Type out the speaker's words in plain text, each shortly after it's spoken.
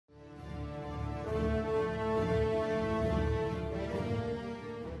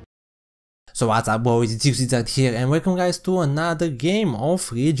So what's up boys, it's xWizard here and welcome guys to another game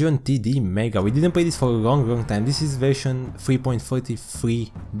of Legion TD Mega. We didn't play this for a long time. This is version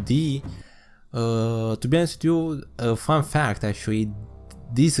 3.33D. To be honest with you, a fun fact actually,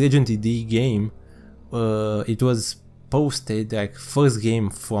 this Legion TD game, it was posted like first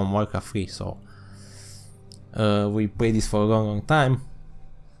game from Warcraft 3, so we played this for a long time.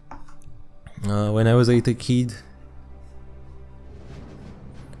 When I was a little kid,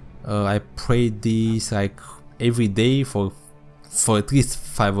 I played this like every day for at least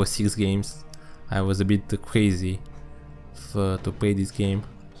 5 or 6 games. I was a bit crazy to play this game.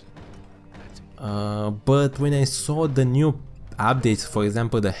 But when I saw the new updates, for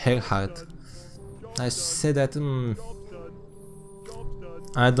example the Heart, I said that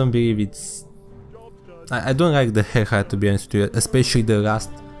I don't believe it's... I don't like the Heart, to be honest with you, especially the last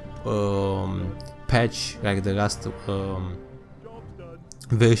patch, like the last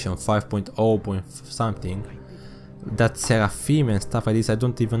version 5.0 point something, that Seraphim and stuff like this. I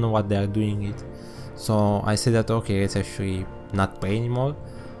don't even know what they are doing it, so I said that okay, let's actually not play anymore.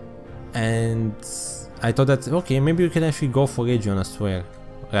 And I thought that okay, maybe we can actually go for Legion as well,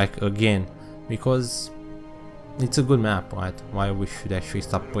 like again, because it's a good map, right? Why we should actually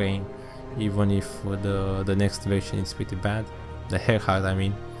stop playing, even if the next version is pretty bad, the Heart I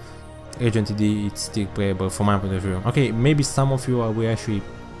mean. Legion TD, it's still playable from my point of view. Okay, maybe some of you are actually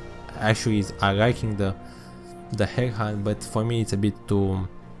are liking the Heart, but for me it's a bit too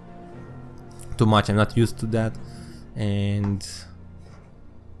much. I'm not used to that, and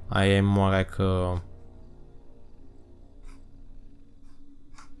I am more like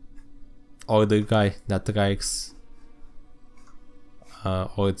older guy that likes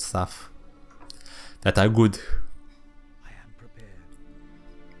old stuff that are good.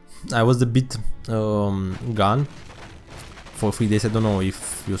 I was a bit gone for 3 days. I don't know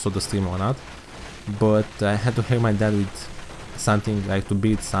if you saw the stream or not, but I had to help my dad with something, like to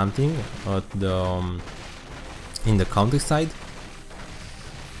build something at the in the countryside.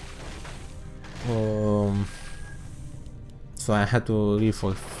 So I had to leave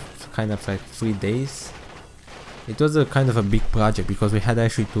for kind of like 3 days. It was a kind of a big project because we had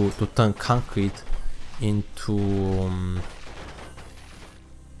actually to turn concrete into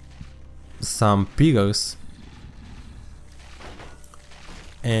some pillars,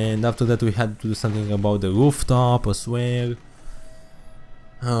 and after that we had to do something about the rooftop as well.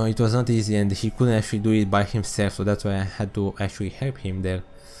 It was not easy, and he couldn't actually do it by himself, so that's why I had to actually help him there.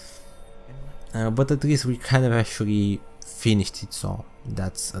 But at least we kind of actually finished it, so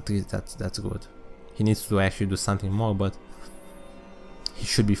that's at least that's good. He needs to actually do something more, but he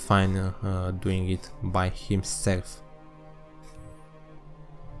should be fine doing it by himself.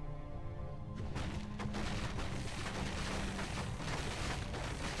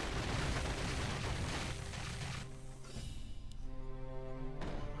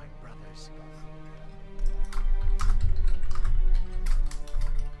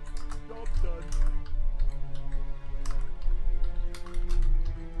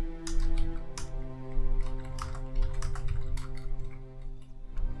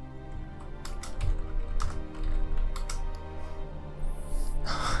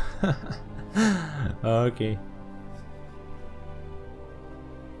 Okay.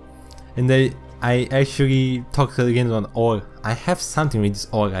 And I actually talked again on ore. I have something with this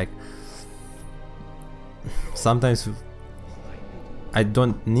ore, like sometimes I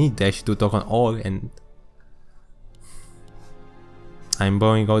don't need actually to talk on ore, and I'm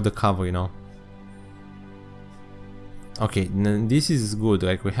blowing out the cover, you know. Okay, this is good.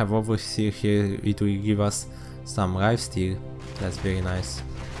 Like we have overseer here, it will give us some lifesteal. That's very nice.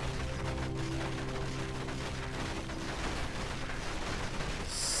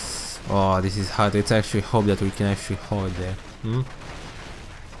 Oh, this is hard. Let's actually hope that we can actually hold there.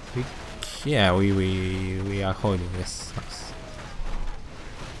 Yeah, we are holding. Yes, nice.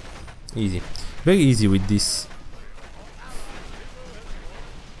 Easy, very easy with this.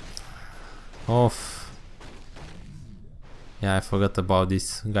 Off. Yeah, I forgot about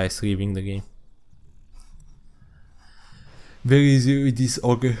this guys leaving the game. Very easy with this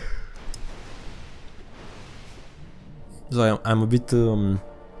ogre. So I'm a bit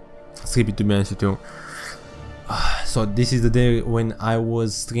sleepy, to be honest with you. So this is the day when I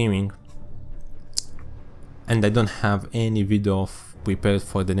was streaming, and I don't have any video prepared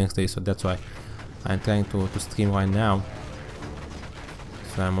for the next day, so that's why I'm trying to stream right now.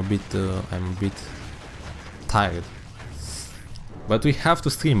 So I'm a bit tired, but we have to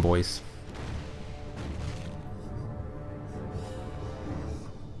stream, boys.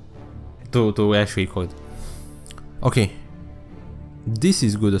 To actually record. Okay, this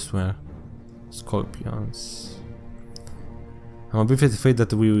is good as well. Scorpions. I'm a bit afraid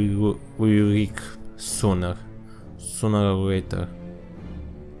that we will leak sooner or later.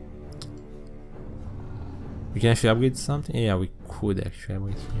 We can actually upgrade something? Yeah, we could actually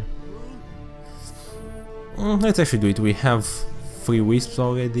upgrade here. Let's actually do it. We have 3 wisps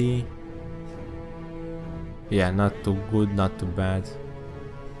already. Yeah, not too good, not too bad.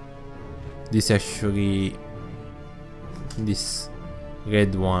 This actually... This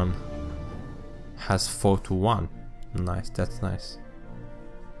red one has 4 to 1. Nice, that's nice.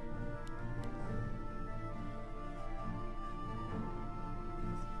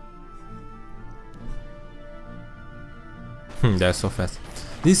 They're so fast.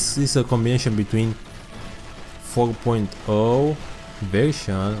 This is a combination between 4.0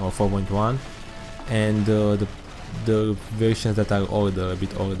 version or 4.1 and the versions that are older, a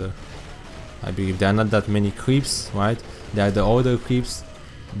bit older. I believe there are not that many creeps, right? They are the older creeps,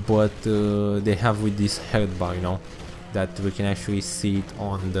 but they have with this health bar, you know, that we can actually see it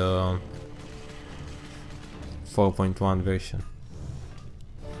on the 4.1 version.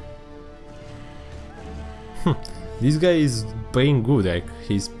 This guy is playing good, like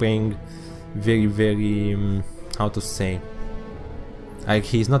he's playing very how to say, like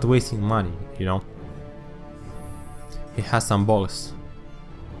he's not wasting money, you know. He has some balls,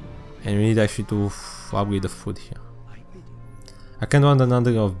 and we need actually to upgrade the food here. I can want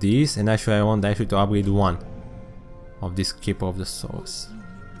another of these, and actually I want actually to upgrade one of this Keeper of the Souls.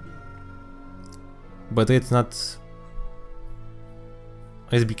 But let's not.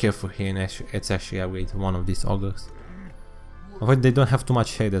 Let's be careful here and let's actually upgrade one of these ogres. Avoid they don't have too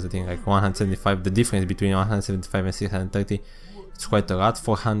much health, that's the thing, like 175, the difference between 175 and 630, it's quite a lot.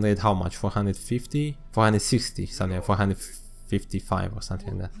 400, how much? 450? 460, something like 455 or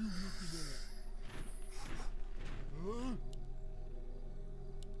something like that.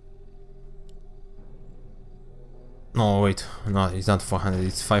 No, wait, no, it's not 400,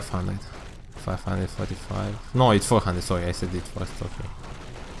 it's 500. 545. No, it's 400, sorry, I said it first, okay.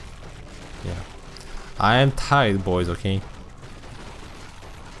 Yeah. I am tired, boys, okay?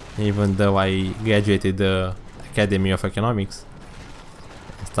 Even though I graduated the Academy of Economics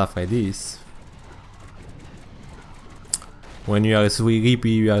and stuff like this. When you are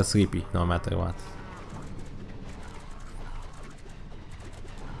sleepy, you are sleepy, no matter what.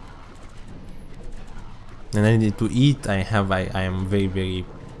 And I need to eat, I am very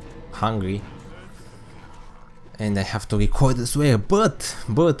hungry. And I have to record as well,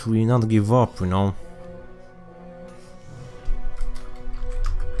 but we not give up, you know.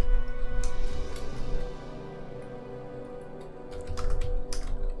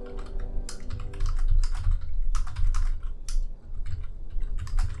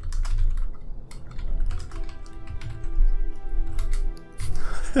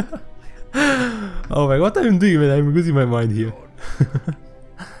 Oh my, what I'm doing, man? I'm losing my mind here.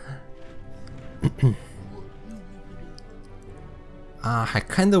 I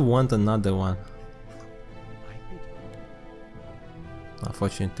kinda want another one.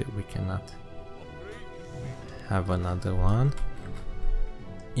 Unfortunately, we cannot have another one.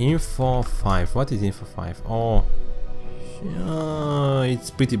 Info 5. What is Info 5? Oh,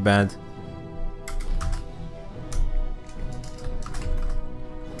 it's pretty bad.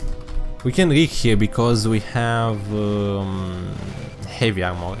 We can rig here because we have heavy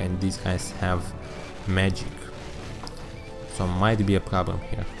armor and these guys have magic. So might be a problem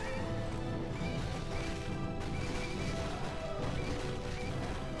here.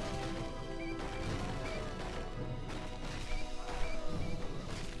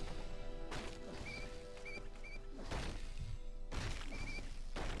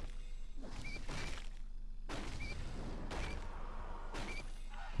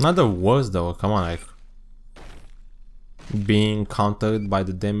 Not the worst though, come on, like being countered by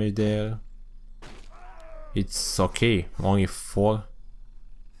the damage there. It's okay, only 4.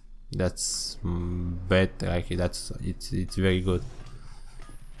 That's better, like it's very good.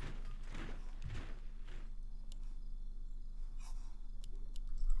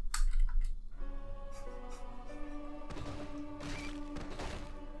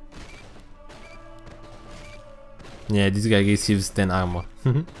 Yeah, this guy receives 10 armor.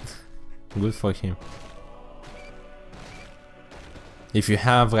 Good for him. If you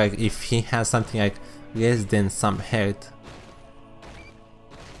have like, if he has something like less than some health,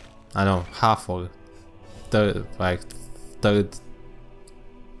 I don't know, half or third, like third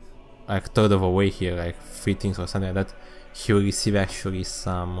of a way here, like 3 things or something like that, he will receive actually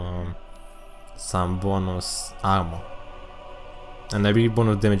some bonus armor, and I believe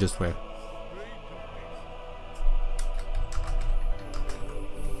bonus damage as well.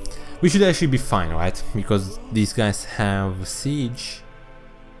 We should actually be fine, right? Because these guys have siege.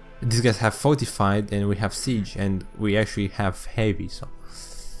 These guys have fortified and we have siege, and we actually have heavy, so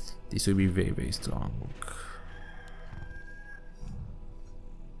this will be very, very strong.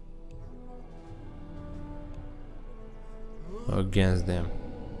 Against them.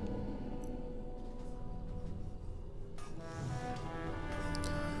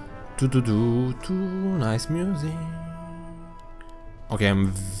 Nice music. Okay,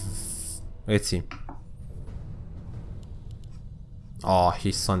 let's see. Oh,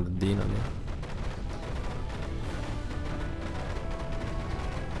 he's on the Dino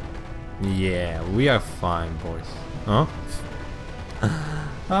there. Yeah, we are fine, boys. Huh?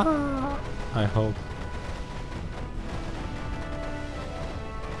 I hope.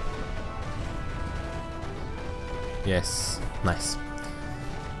 Yes, nice.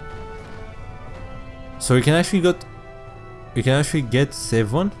 So we can actually get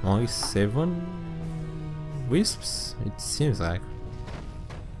 7, only 7 wisps, it seems like.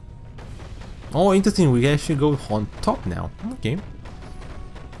 Oh, interesting, we can actually go on top now. Okay.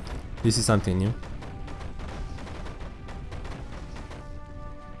 This is something new.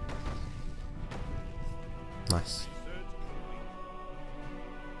 Nice.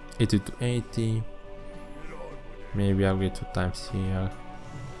 80 to 80. Maybe I'll get 2 times here.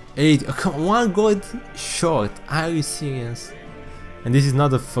 8. Oh, come on, 1 gold short. Are you serious? And this is not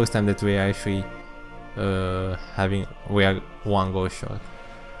the first time that we are actually we are 1 gold short.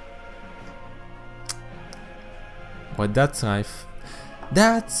 But that's life.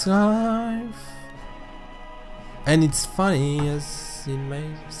 That's life. And it's funny as it may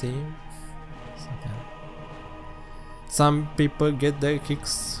seem. Some people get their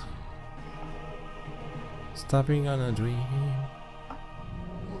kicks stopping on a dream.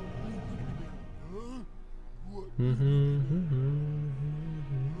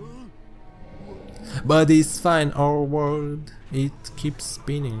 But it's fine, our world, it keeps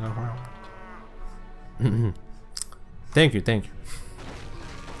spinning around. Thank you, thank you.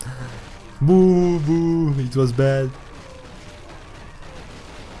 Boo boo, it was bad.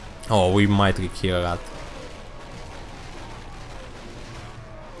 Oh, we might kill that.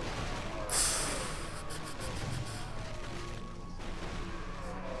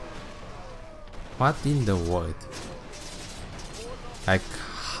 What in the world? Like,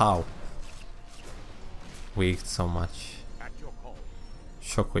 how? We eat so much.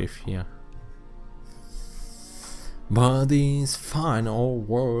 Shockwave here. Body's final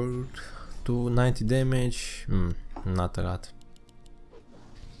world. 290 damage. Not a lot.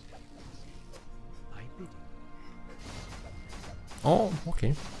 Oh,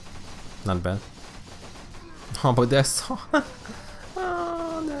 okay. Not bad. Oh, but there's so...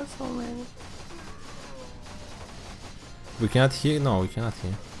 oh, there's so many. We cannot hear? No, we cannot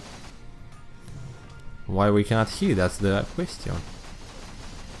hear. Why we cannot hear? That's the question.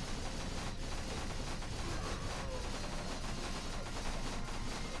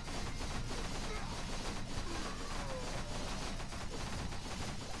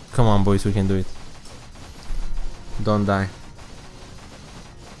 Come on, boys, we can do it. Don't die.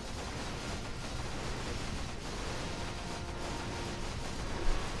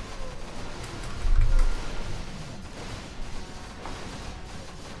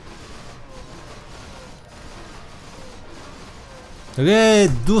 Okay,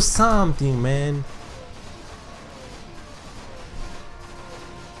 do something, man.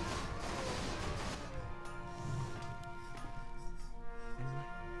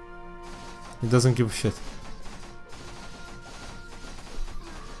 He doesn't give a shit.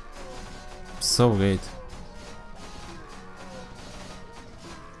 So great.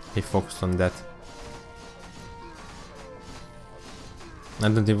 He focused on that. I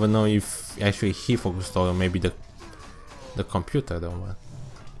don't even know if actually he focused or maybe the computer though, man.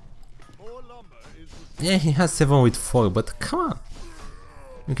 Yeah, he has 7 with 4, but come on.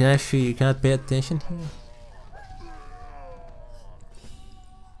 You cannot pay attention here.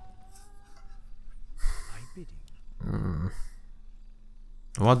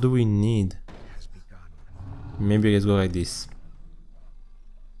 What do we need? Maybe let's go like this.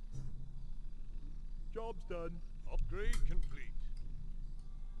 Job's done. Upgrade complete.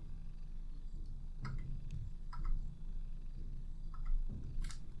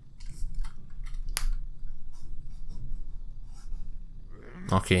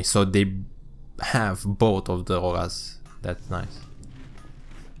 Okay, so they have both of the auras. That's nice.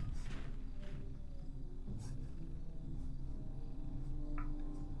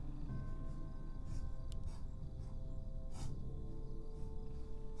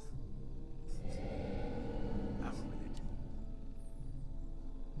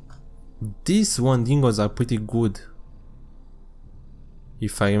 These Wendigos are pretty good.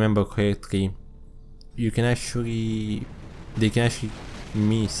 If I remember correctly, you can actually, they can actually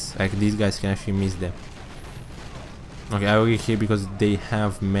miss, like these guys can actually miss them. Okay, I already here because they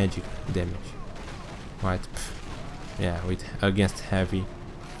have magic damage. Right, yeah, with against heavy.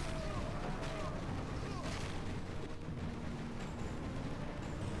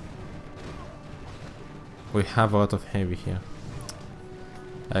 We have a lot of heavy here.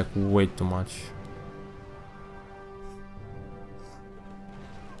 Like way too much.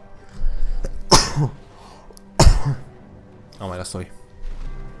 Oh my god, sorry.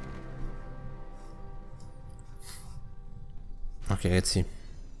 Okay, let's see.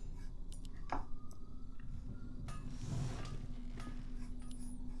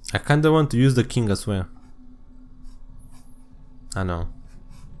 I kinda want to use the king as well. I know.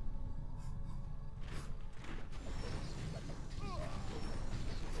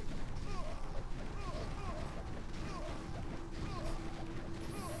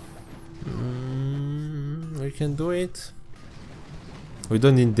 We can do it. We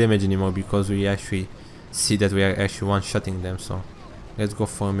don't need damage anymore because we actually see that we are actually one-shotting them, so let's go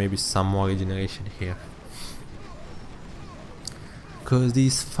for maybe some more regeneration here. Cause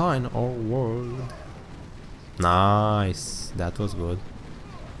this fine old world. Nice, that was good.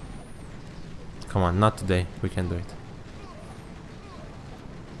 Come on, not today, we can do it.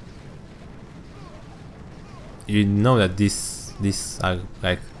 You know that these are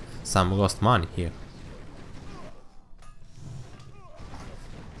like some lost money here.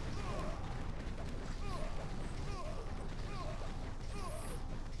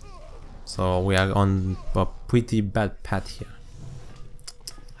 So we are on a pretty bad path here.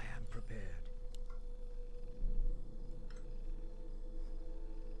 I am prepared.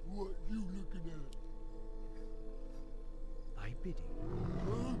 What you looking at? I bid you.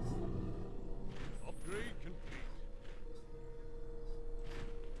 Upgrade complete.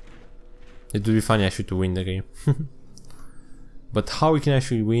 It would be funny actually to win the game. But how we can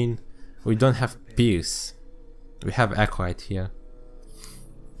actually win? We don't have Pierce. We have Acolyte here.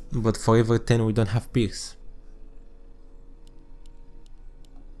 But for level 10 we don't have Pierce.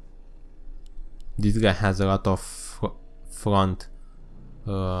 This guy has a lot of front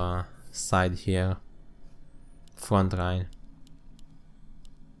side here. Front line.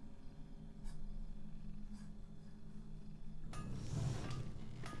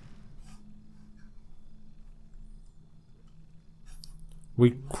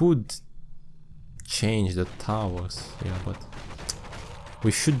 We could change the towers, yeah, but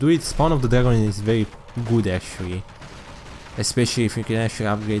we should do it. Spawn of the Dragon is very good actually, especially if you can actually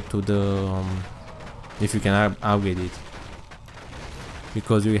upgrade to the if you can upgrade it,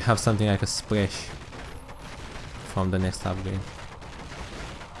 because we have something like a splash from the next upgrade,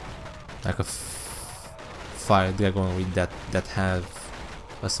 like a fire dragon with that have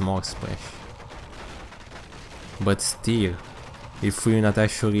a small splash. But still, if we not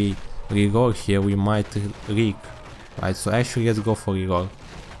actually reroll here, we might rig. Right, so actually let's go for reroll.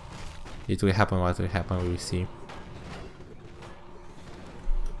 It will happen what will happen, we will see.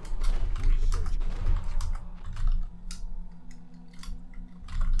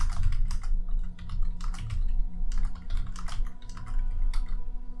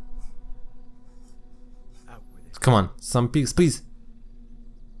 Come on, some pigs, please!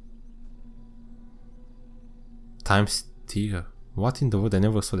 Time steer. What in the world? I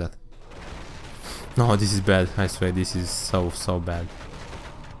never saw that. No, this is bad. I swear, this is so bad.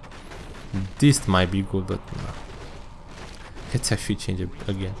 This might be good, but no. Let's actually change it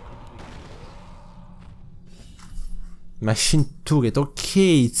again. Machine turret.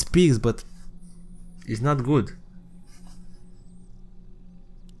 Okay, it speaks, but it's not good.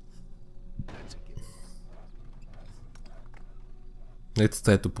 Let's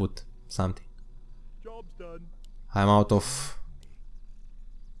try to put something. Job's done. I'm out of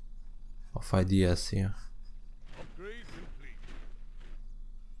ideas here. Upgrade complete.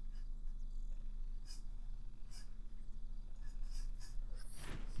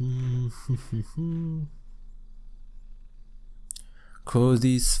 Cause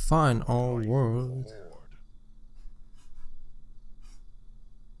this fine old world.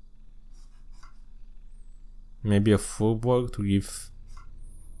 Maybe a full work to give.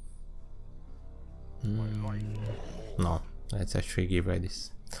 No, let's actually give like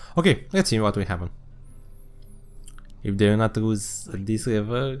this. Okay, let's see what will happen. If they will not lose this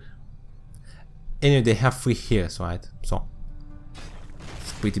level. Anyway, they have 3 heals, right? So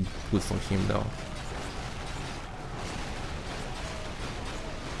it's pretty good for him though.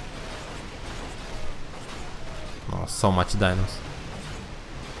 Oh, so much dinos.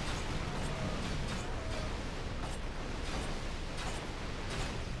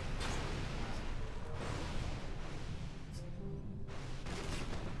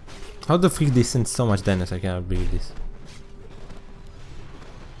 How the freak they send so much damage? I cannot believe this.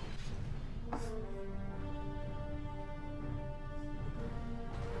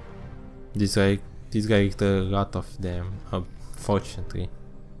 This guy got a lot of them, unfortunately.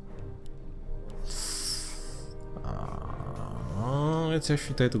 Let's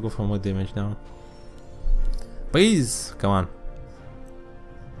actually try to go for more damage now. Please, come on.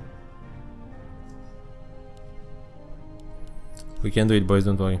 We can do it, boys,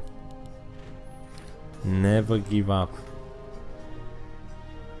 don't worry. Never give up.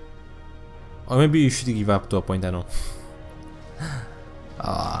 Or maybe you should give up to a point, I know.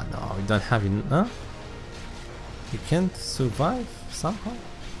 Ah, no, we don't have it, huh? You can't survive somehow?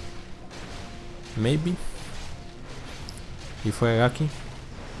 Maybe? If we're lucky?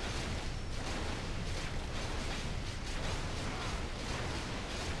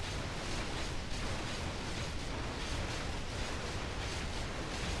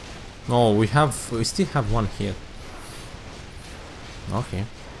 No, we still have one here. Okay.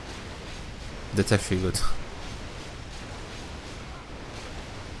 That's actually good.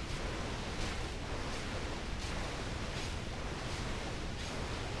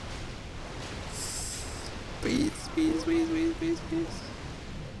 Please.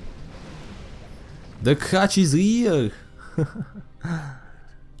 The clutch is real! Oh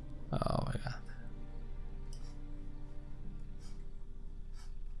my god.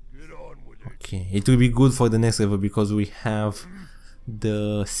 Okay, it will be good for the next level because we have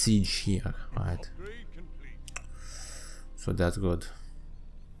the siege here, right? So that's good.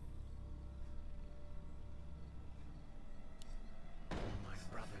 My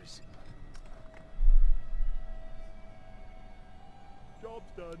brothers.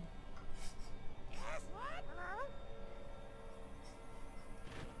 Job's done.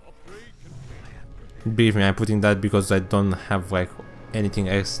 Upgrade complete. Believe me, I'm putting that because I don't have like anything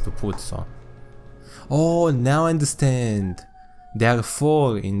else to put, so. Oh, now I understand. There are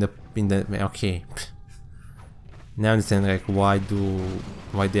 4 in the okay. Now I understand like why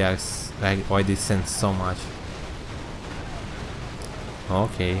they are like why they send so much.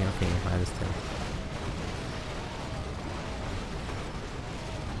 Okay, I understand.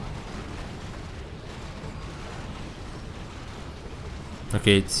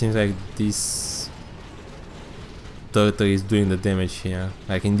 Okay, it seems like this turtle is doing the damage here.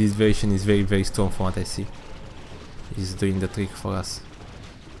 Like in this version is very strong from what I see. He's doing the trick for us.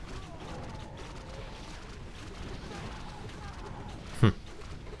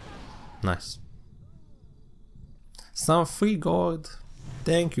 Nice. Some free gold.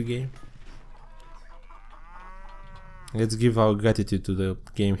 Thank you, game. Let's give our gratitude to the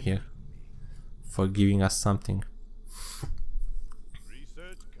game here for giving us something.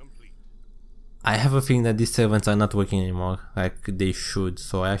 I have a feeling that these servants are not working anymore like they should,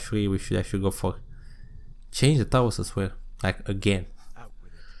 so actually we should actually go for change the towers as well, like again.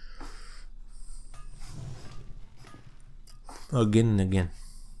 Again and again.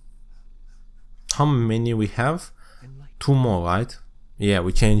 How many we have? 2 more, right? Yeah,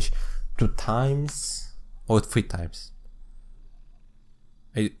 we change 2 times or 3 times.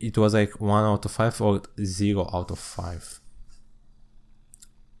 It was like 1 out of 5 or 0 out of 5.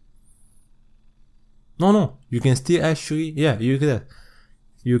 No, you can still actually, yeah,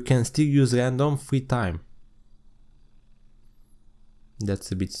 you can still use random 3 times.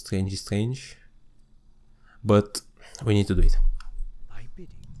 That's a bit strange, but we need to do it.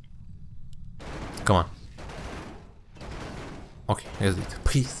 Come on. Okay, let's do it.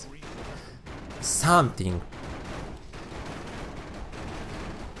 Please. Something.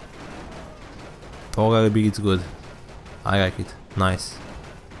 Power big, it's good. I like it. Nice.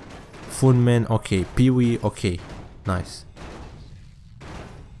 Foodman, okay. Peewee, okay. Nice.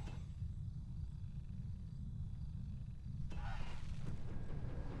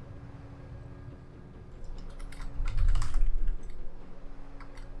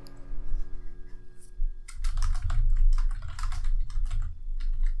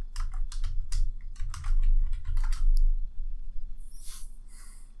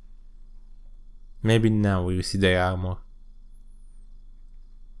 Maybe now we will see their armor.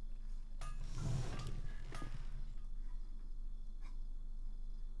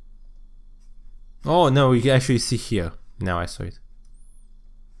 Oh no, we can actually see here. Now I saw it.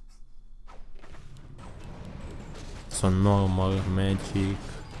 So normal, magic.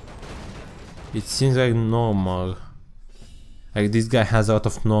 It seems like normal. Like this guy has a lot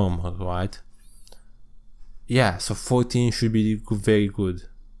of normal, right? Yeah, so 14 should be very good.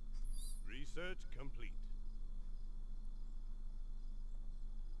 Research complete.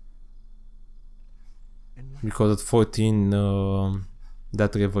 Because at 14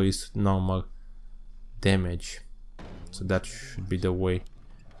 that river is normal damage, so that should be the way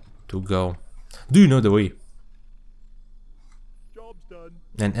to go. Do you know the way? Job's done.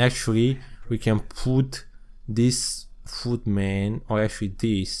 And actually we can put this footman, or actually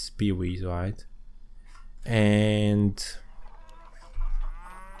this peewee, right? And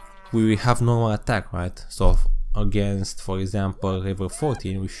we will have normal attack, right? So against, for example, level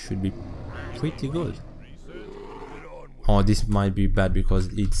 14 we should be pretty good. Oh, this might be bad because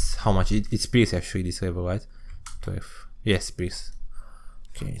it's how much it's pierce actually, this level, right? 12. Yes, pierce.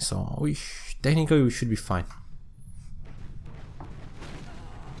 Okay, so technically we should be fine.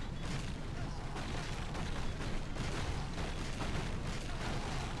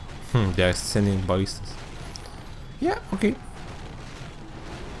 They are sending ballistas. Yeah, okay.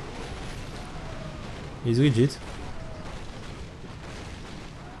 He's legit.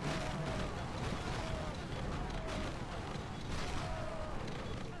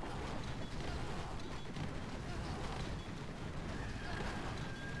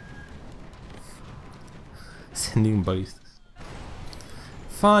 Sending ballistas.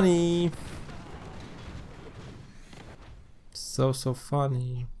 Funny. So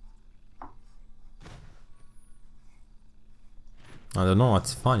funny. I don't know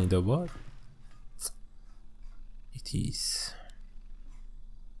what's funny though, but it is.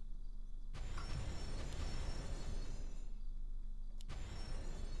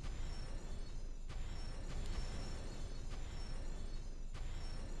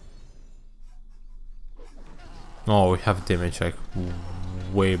 Oh, we have damage like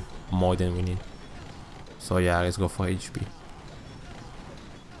way more than we need. So yeah, let's go for HP.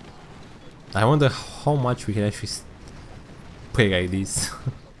 I wonder how much we can actually play like this.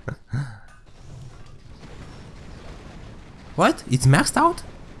 What? It's maxed out?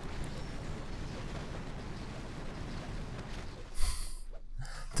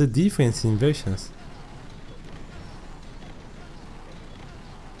 The difference in versions.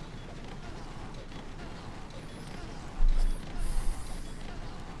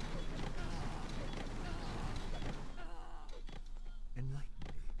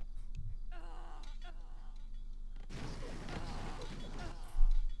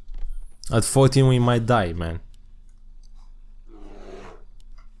 At 14 we might die, man.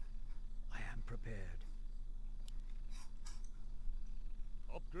 I am prepared.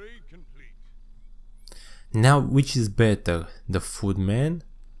 Upgrade complete. Now, which is better, the footman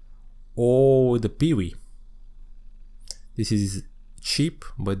or the peewee? This is cheap,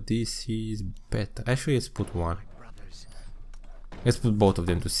 but this is better. Actually, let's put one. Let's put both of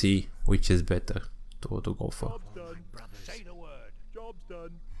them to see which is better to go for. Job's done. Say the word. Job's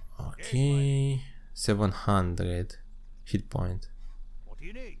done. Okay, 700 hit point. What do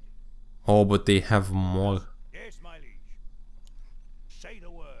you need? Oh, but they have more. Yes, my liege. Say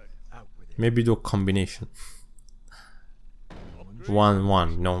the word. Out with it. Maybe do a combination.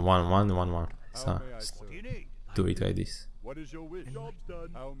 1-1, no 1-1-1-1. So What do you need? do it like this. What is your wish? Job's done.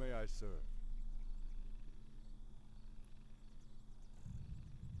 How may I serve?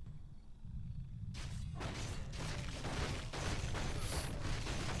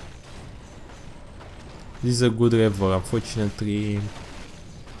 This is a good level. Unfortunately,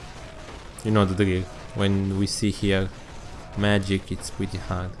 you know the drill. When we see here magic, it's pretty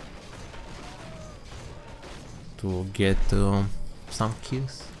hard to get some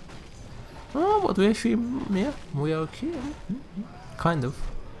kills. Oh, but we actually, yeah, we are okay. Kind of.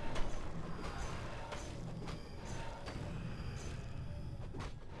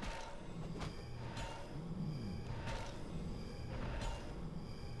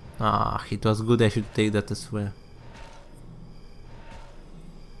 Ah, it was good. I should take that as well.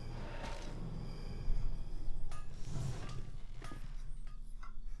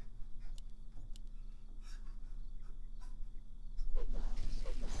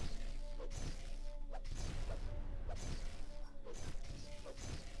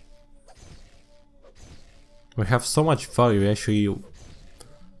 We have so much value. We actually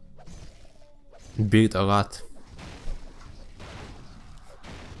built a lot.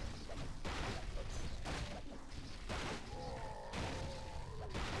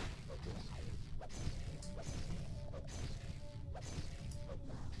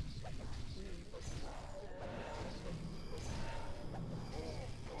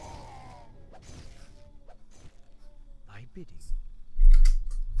 Bidding.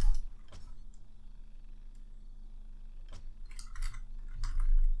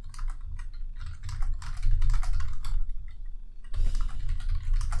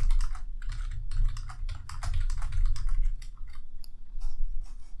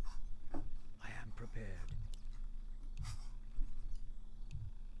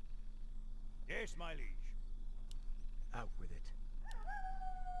 Yes, my liege. Out with it.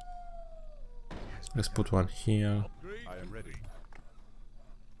 Let's put one here. Upgrade. I am ready.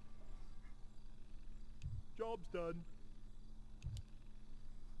 Job's done.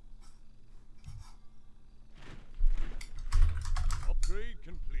 Upgrade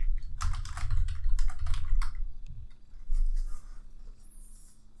complete.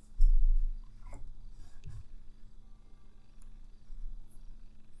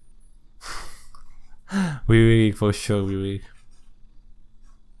 We will, for sure we will.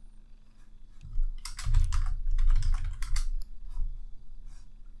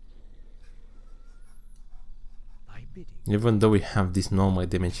 Thy bidding. Even though we have this normal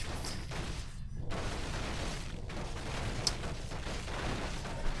damage.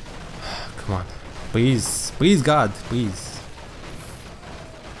 Come on. Please. Please God. Please.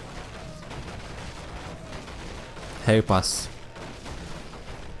 Help us.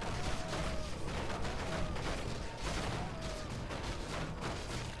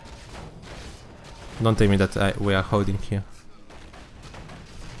 Don't tell me that we are holding here.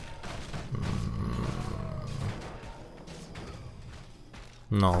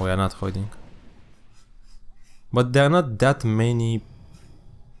 No, we are not holding. But there are not that many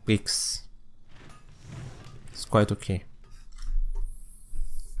bricks. It's quite okay.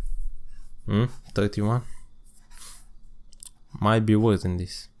 31. Might be worse than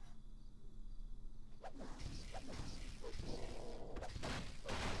this.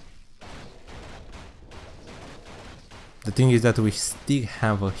 The thing is that we still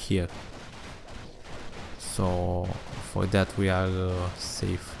have her here, so for that we are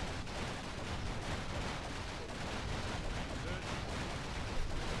safe.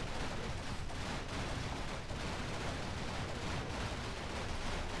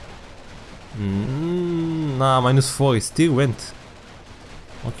 Nah, -4, it still went.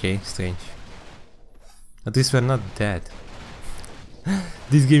 Okay, strange. At least we're not dead.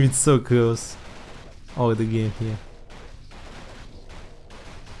 This game is so close. Oh, the game here.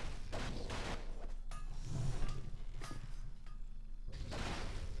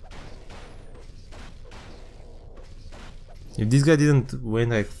 If this guy didn't win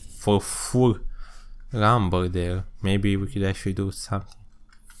like for full rumble there, maybe we could actually do something.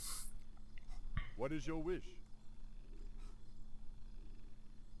 What is your wish?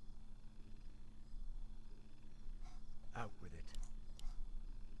 Out with it.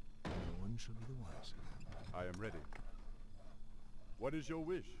 No one shall be the wiser. I am ready. What is your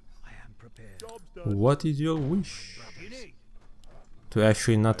wish? I am prepared. Job's done. What is your wish? You need. To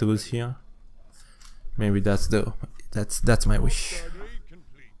actually not lose here? Maybe that's my wish. Upgrade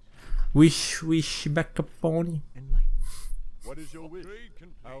complete. Wish backup pony. Enlighten. What is your wish?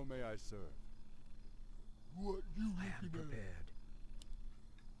 How may I serve? What you I am prepared.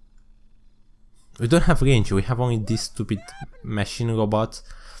 We don't have range, we have only these stupid machine robots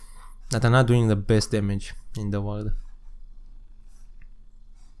that are not doing the best damage in the world.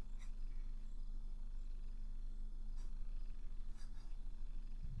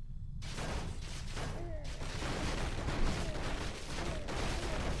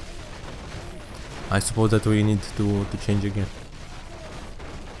 I suppose that we need to change again.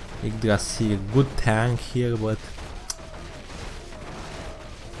 Yggdrasil, good tank here, but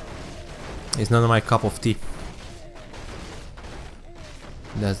it's not my cup of tea.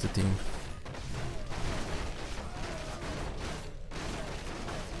 That's the thing.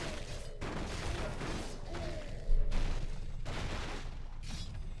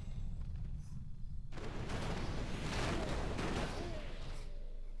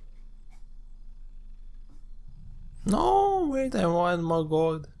 No, wait, I want more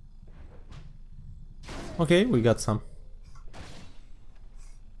gold. Okay, we got some.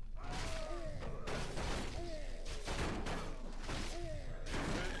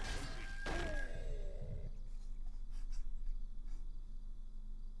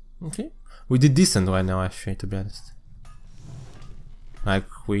 Okay, we did decent right now actually, to be honest.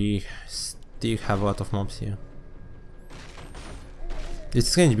 Like, we still have a lot of mobs here. It's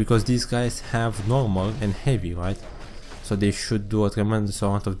strange because these guys have normal and heavy, right? So they should do a tremendous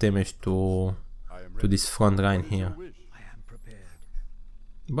amount of damage to this front line here. I am prepared.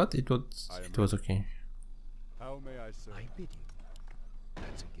 But it was okay. How may I serve? Thy bidding.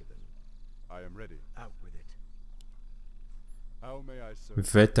 That's a given. I am ready. Out with it. How may I serve?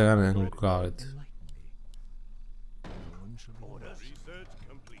 Veteran and guard. Enlighten me. No one shall be the wiser. Research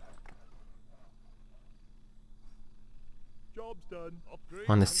complete. Job's done. Upgrade.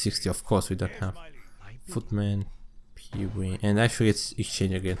 160, of course we don't have. my liege. Thy bidding. Footman, Peewee, and actually it's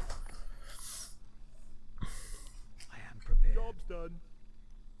exchange again. I am prepared. Job's done.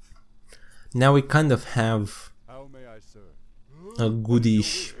 Now we kind of have How may I serve? a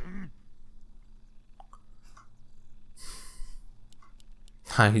goodish.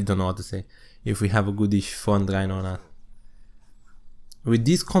 I don't know what to say. If we have a goodish front line or not. With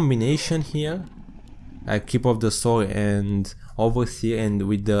this combination here, I keep off the sword and overseer, and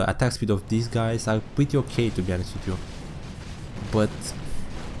with the attack speed of these guys are pretty okay, to be honest with you. But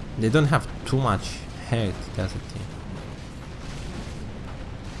they don't have too much health, that's the thing.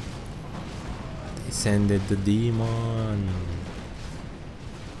 They sended the demon.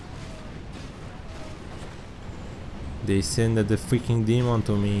 They sent the freaking demon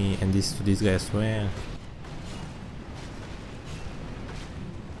to me, and this to this guy as well.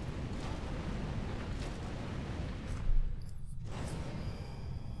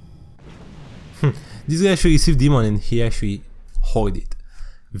 This guy actually received demon and he actually hoarded it.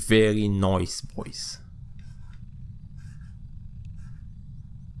 Very nice, boys.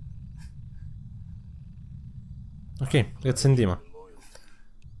 Okay, let's send demon.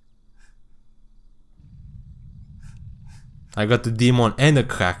 I got the demon and the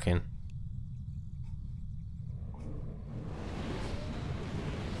kraken.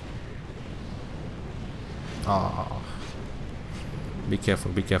 Ah, be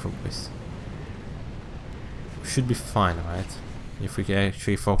careful, boys. Should be fine, right? If we can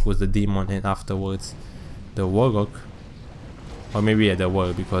actually focus the demon and afterwards the warlock, or maybe yeah, the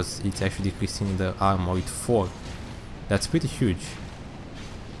warlock, because it's actually decreasing the armor with 4. That's pretty huge.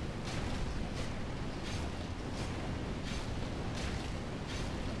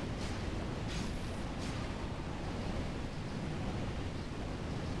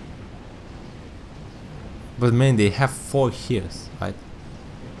 But man, they have 4 heals, right?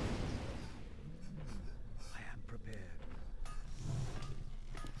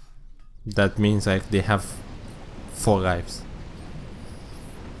 That means like they have 4 lives.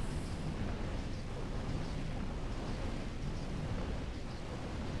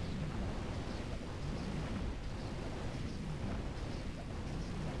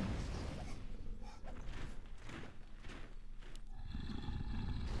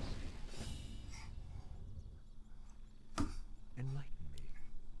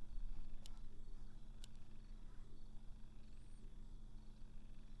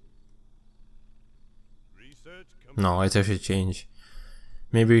 No, let's actually change.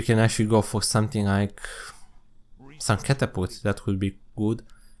 Maybe we can actually go for something like some catapults. That would be good.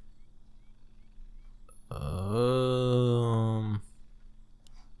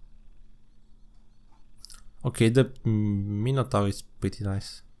 Okay, the Minotaur is pretty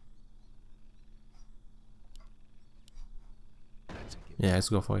nice. Yeah, let's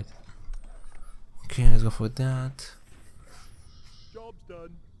go for it. Okay, let's go for that. Job's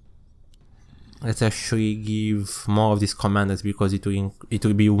done. Let's actually give more of these commanders because it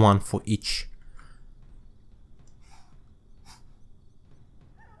will be 1 for each.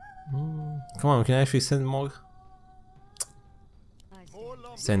 Come on, we can actually send more.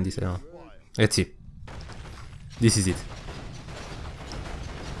 Send this around. Let's see. This is it.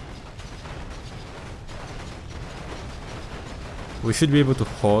 We should be able to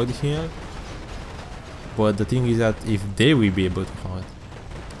hold here, but the thing is that if they will be able to hold,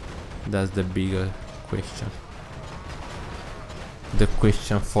 that's the bigger question. The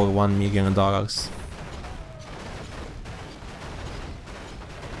question for $1 million.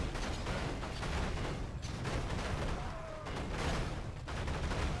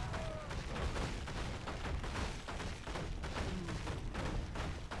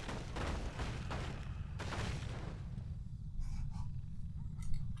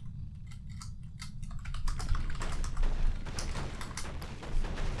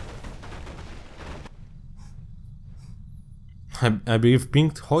 I believe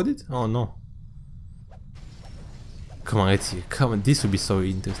Pink hold it? Oh no. Come on, let's see. Come on, this would be so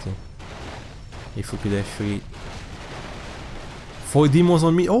interesting. If we could actually... 4 demons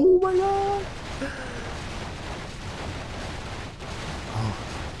on me. Oh my god! Oh.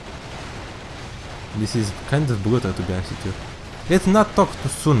 This is kind of brutal, to be honest with you. Let's not talk too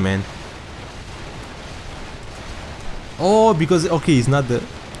soon, man. Oh, because okay, it's not the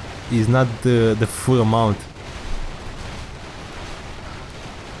full amount.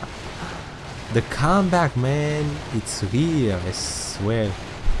 The comeback, man, it's real, I swear.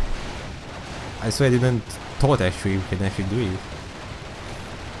 I swear I didn't thought actually we can actually do it.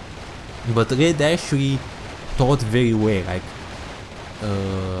 But Red actually thought very well, like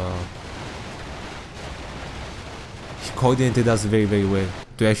he coordinated us very well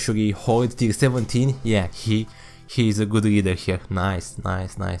to actually hold tier 17. Yeah, he is a good leader here. Nice.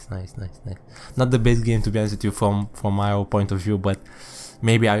 Not the best game, to be honest with you, from our point of view, but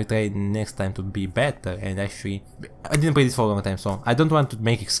maybe I'll try next time to be better. And actually, I didn't play this for a long time, so I don't want to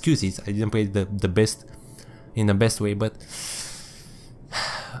make excuses. I didn't play the best in the best way, but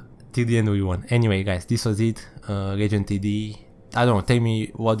till the end we won. Anyway, guys, this was it. Legend TD. I don't know. Tell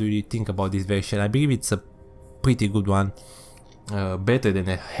me, what do you think about this version? I believe it's a pretty good one, better than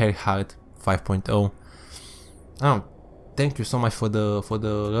a Heart 5.0. I don't know. Thank you so much for the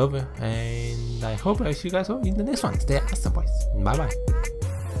love, and I hope I see you guys all in the next one. Stay awesome, boys. Bye bye.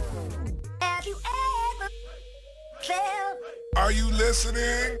 Are you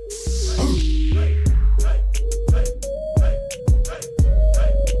listening?